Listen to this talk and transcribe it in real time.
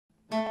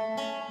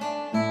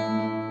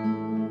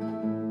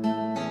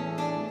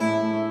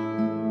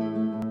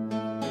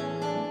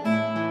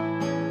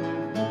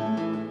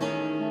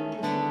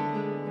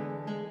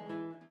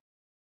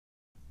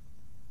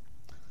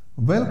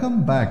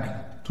Welcome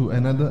back to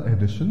another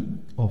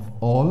edition of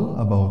All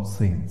About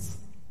Saints.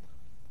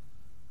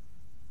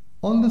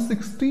 On the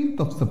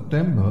 16th of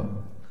September,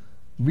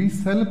 we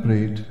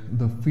celebrate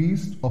the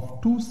feast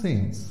of two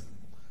saints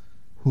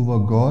who were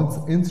God's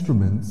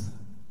instruments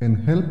in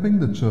helping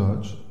the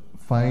Church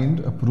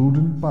find a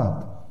prudent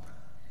path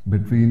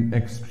between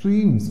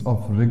extremes of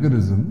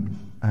rigorism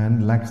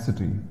and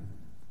laxity.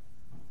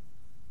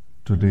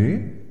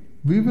 Today,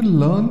 we will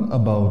learn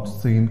about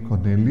Saint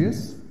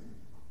Cornelius,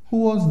 who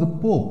was the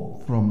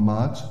Pope from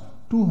March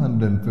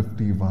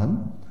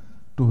 251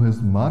 to his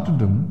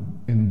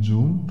martyrdom in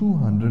June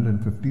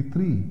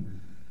 253,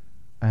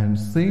 and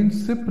Saint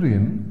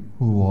Cyprian,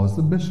 who was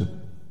a bishop.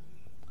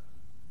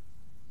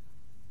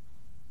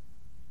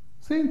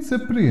 Saint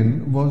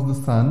Cyprian was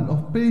the son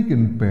of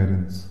pagan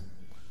parents.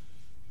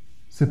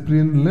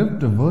 Cyprian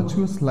lived a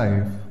virtuous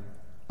life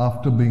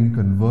after being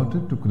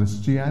converted to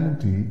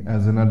Christianity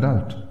as an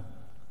adult.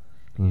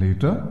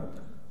 Later,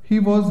 he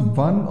was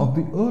one of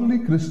the early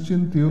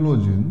Christian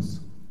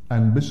theologians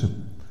and bishop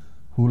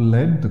who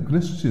led the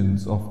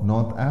Christians of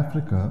North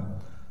Africa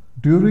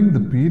during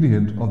the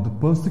period of the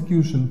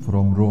persecution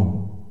from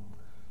Rome.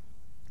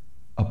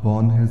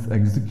 Upon his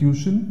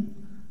execution,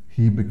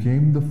 he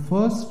became the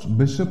first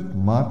bishop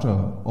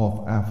martyr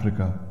of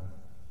Africa.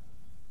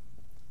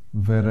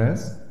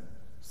 Whereas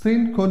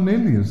Saint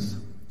Cornelius,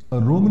 a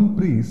Roman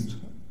priest,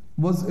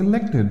 was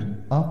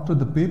elected after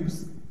the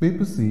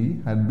papacy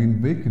had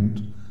been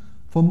vacant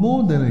for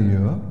more than a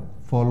year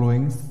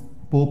following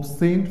Pope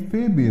Saint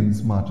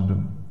Fabian's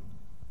martyrdom.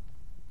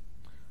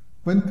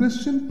 When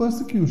Christian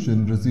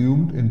persecution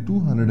resumed in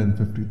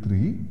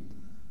 253,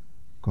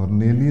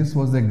 Cornelius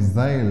was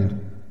exiled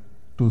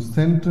to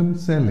Centum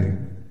Cellae,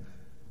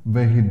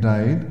 where he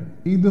died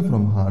either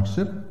from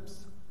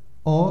hardships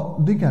or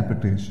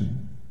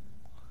decapitation.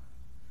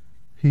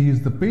 He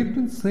is the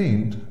patron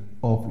saint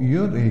of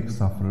earache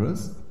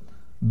sufferers,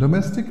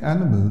 domestic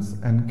animals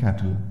and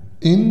cattle.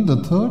 In the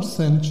 3rd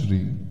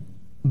century,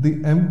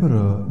 the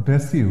Emperor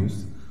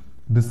Decius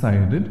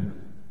decided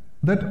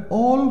that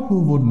all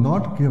who would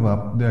not give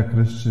up their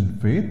Christian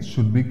faith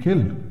should be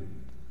killed.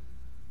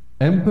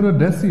 Emperor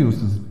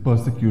Decius's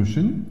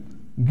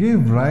persecution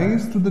gave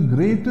rise to the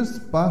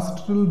greatest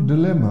pastoral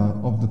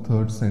dilemma of the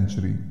 3rd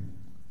century: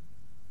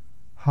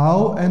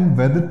 how and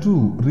whether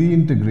to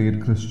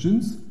reintegrate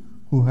Christians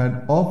who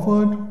had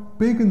offered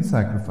pagan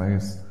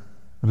sacrifice,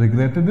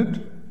 regretted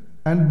it,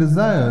 and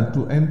desired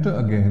to enter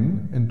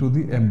again into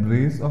the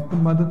embrace of the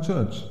Mother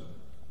Church.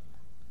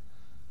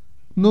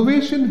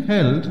 Novatian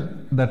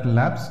held that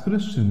lapsed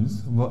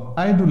Christians were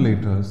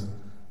idolaters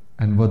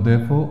and were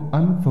therefore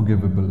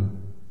unforgivable.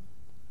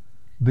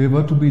 They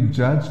were to be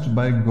judged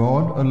by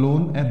God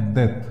alone at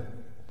death.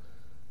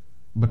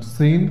 But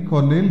Saint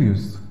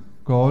Cornelius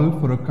called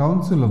for a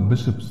council of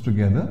bishops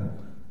together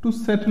to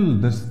settle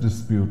this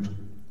dispute.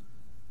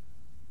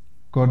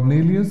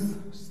 Cornelius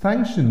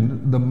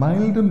sanctioned the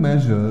milder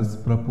measures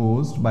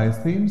proposed by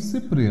Saint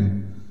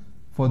Cyprian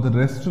for the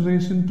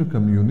restoration to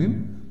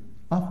communion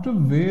after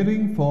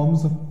varying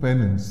forms of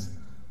penance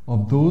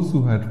of those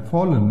who had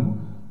fallen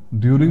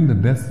during the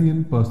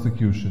Decian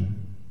persecution.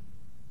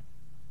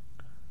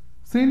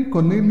 Saint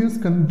Cornelius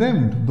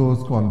condemned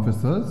those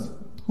confessors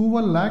who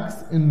were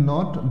lax in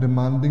not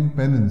demanding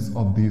penance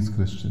of these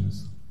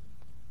Christians.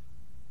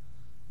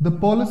 The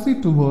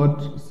policy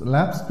towards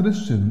lapsed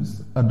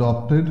Christians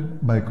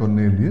adopted by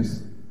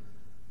Cornelius,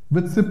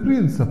 with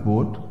Cyprian's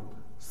support,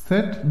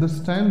 set the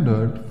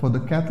standard for the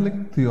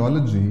Catholic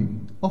theology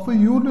of a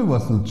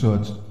universal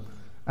church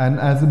and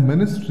as a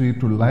ministry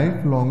to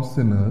lifelong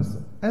sinners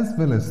as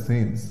well as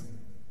saints.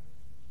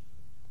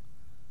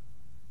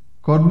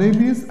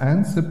 Cornelius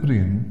and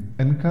Cyprian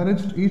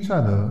encouraged each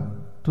other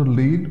to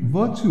lead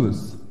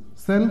virtuous,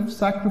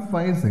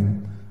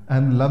 self-sacrificing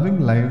and loving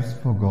lives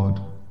for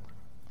God.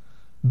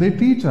 They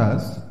teach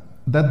us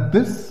that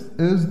this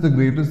is the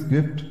greatest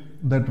gift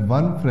that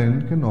one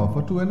friend can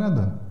offer to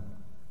another.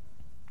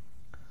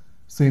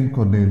 Saint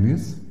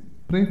Cornelius,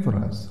 pray for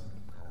us.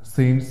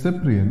 Saint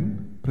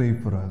Cyprian, pray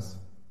for us.